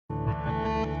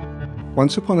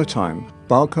Once upon a time,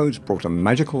 barcodes brought a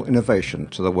magical innovation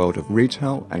to the world of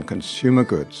retail and consumer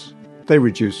goods. They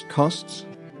reduced costs,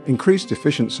 increased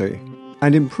efficiency,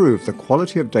 and improved the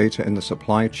quality of data in the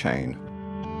supply chain.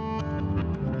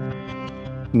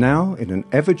 Now, in an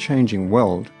ever-changing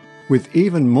world, with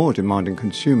even more demanding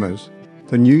consumers,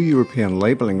 the new European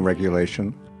labelling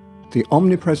regulation, the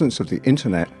omnipresence of the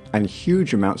internet, and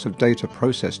huge amounts of data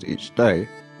processed each day,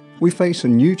 we face a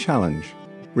new challenge,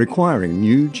 requiring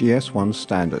new GS1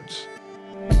 standards.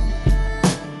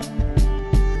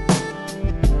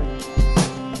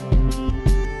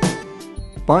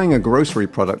 Buying a grocery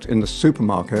product in the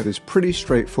supermarket is pretty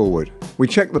straightforward. We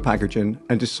check the packaging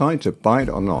and decide to buy it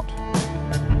or not.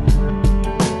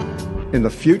 In the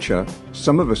future,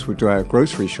 some of us will do our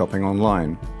grocery shopping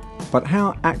online. But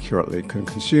how accurately can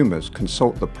consumers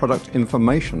consult the product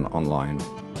information online?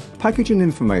 Packaging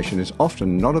information is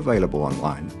often not available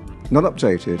online, not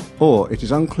updated, or it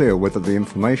is unclear whether the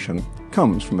information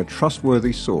comes from a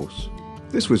trustworthy source.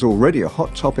 This was already a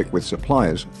hot topic with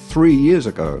suppliers 3 years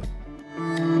ago.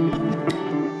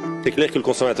 C'est clair que le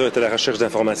consommateur est à la recherche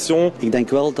d'informations. Ik denk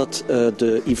wel dat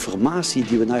de informatie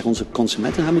die we naar onze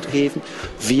consumenten gaan moeten geven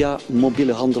via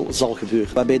mobiele handel zal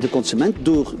gebeuren. Waarbij de consument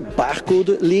door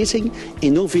barcodelezing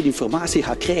enorm veel informatie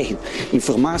gaat krijgen.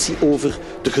 Informatie over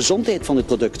de gezondheid van het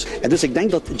product. En dus ik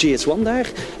denk dat GS1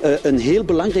 daar een heel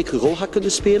belangrijke rol gaat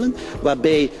kunnen spelen.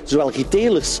 Waarbij zowel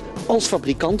retailers als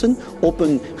fabrikanten op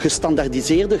een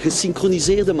gestandaardiseerde,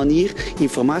 gesynchroniseerde manier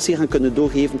informatie gaan kunnen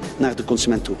doorgeven naar de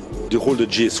consument toe. Du rôle de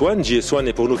GS1. GS1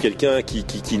 est pour nous quelqu'un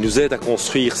qui nous aide à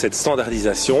construire cette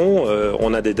standardisation.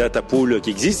 On a des data pools qui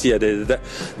existent, il y a des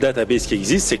databases qui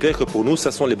existent. C'est clair que pour nous,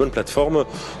 ça sont les bonnes plateformes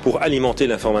pour alimenter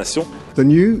l'information. The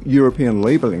new European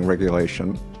labelling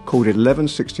regulation, called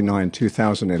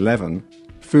 1169/2011,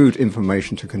 Food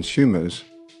Information to Consumers,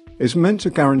 is meant to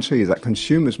guarantee that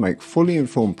consumers make fully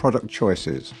informed product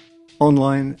choices,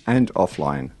 online and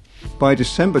offline. By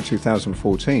December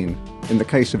 2014, in the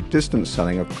case of distance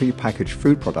selling of pre-packaged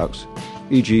food products,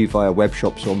 e.g. via web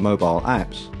shops or mobile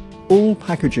apps, all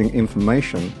packaging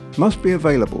information must be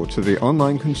available to the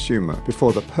online consumer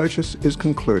before the purchase is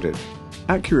concluded.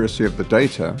 Accuracy of the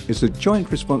data is the joint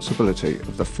responsibility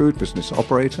of the food business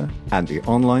operator and the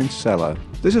online seller.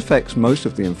 This affects most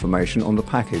of the information on the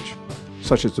package,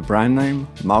 such as the brand name,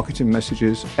 marketing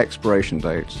messages, expiration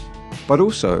dates, but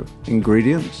also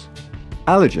ingredients,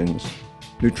 allergens,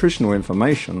 nutritional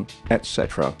information,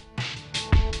 etc.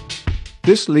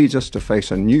 This leads us to face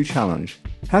a new challenge.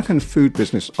 How can food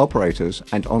business operators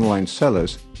and online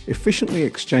sellers efficiently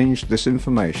exchange this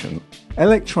information?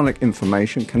 Electronic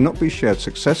information cannot be shared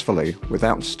successfully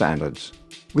without standards,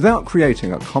 without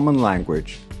creating a common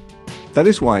language. That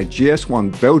is why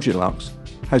GS1 Belgilux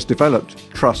has developed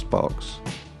trustbox.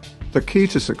 The key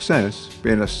to success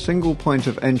being a single point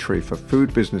of entry for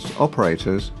food business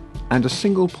operators and a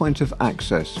single point of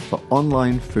access for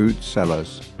online food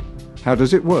sellers. How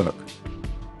does it work?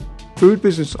 Food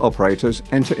business operators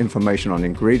enter information on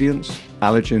ingredients,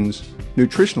 allergens,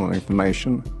 nutritional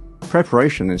information,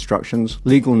 preparation instructions,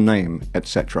 legal name,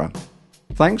 etc.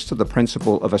 Thanks to the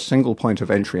principle of a single point of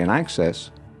entry and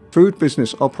access, food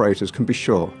business operators can be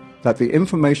sure that the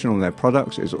information on their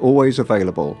products is always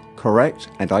available, correct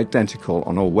and identical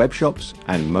on all web shops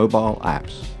and mobile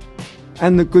apps.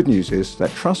 And the good news is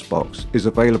that trustbox is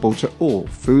available to all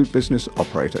food business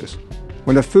operators.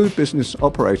 When a food business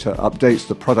operator updates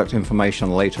the product information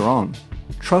later on,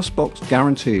 trustbox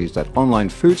guarantees that online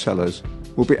food sellers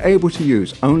will be able to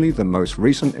use only the most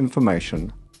recent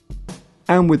information.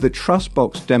 And with the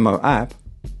trustbox demo app,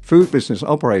 food business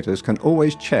operators can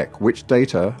always check which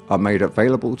data are made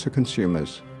available to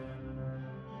consumers.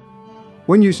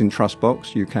 When using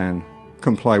trustbox, you can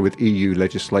comply with EU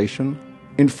legislation,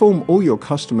 inform all your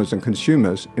customers and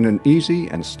consumers in an easy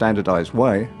and standardized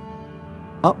way,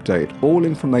 update all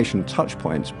information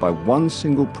touchpoints by one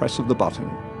single press of the button.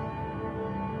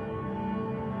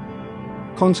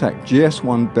 Contact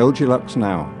GS1 Belgilux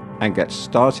now and get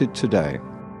started today.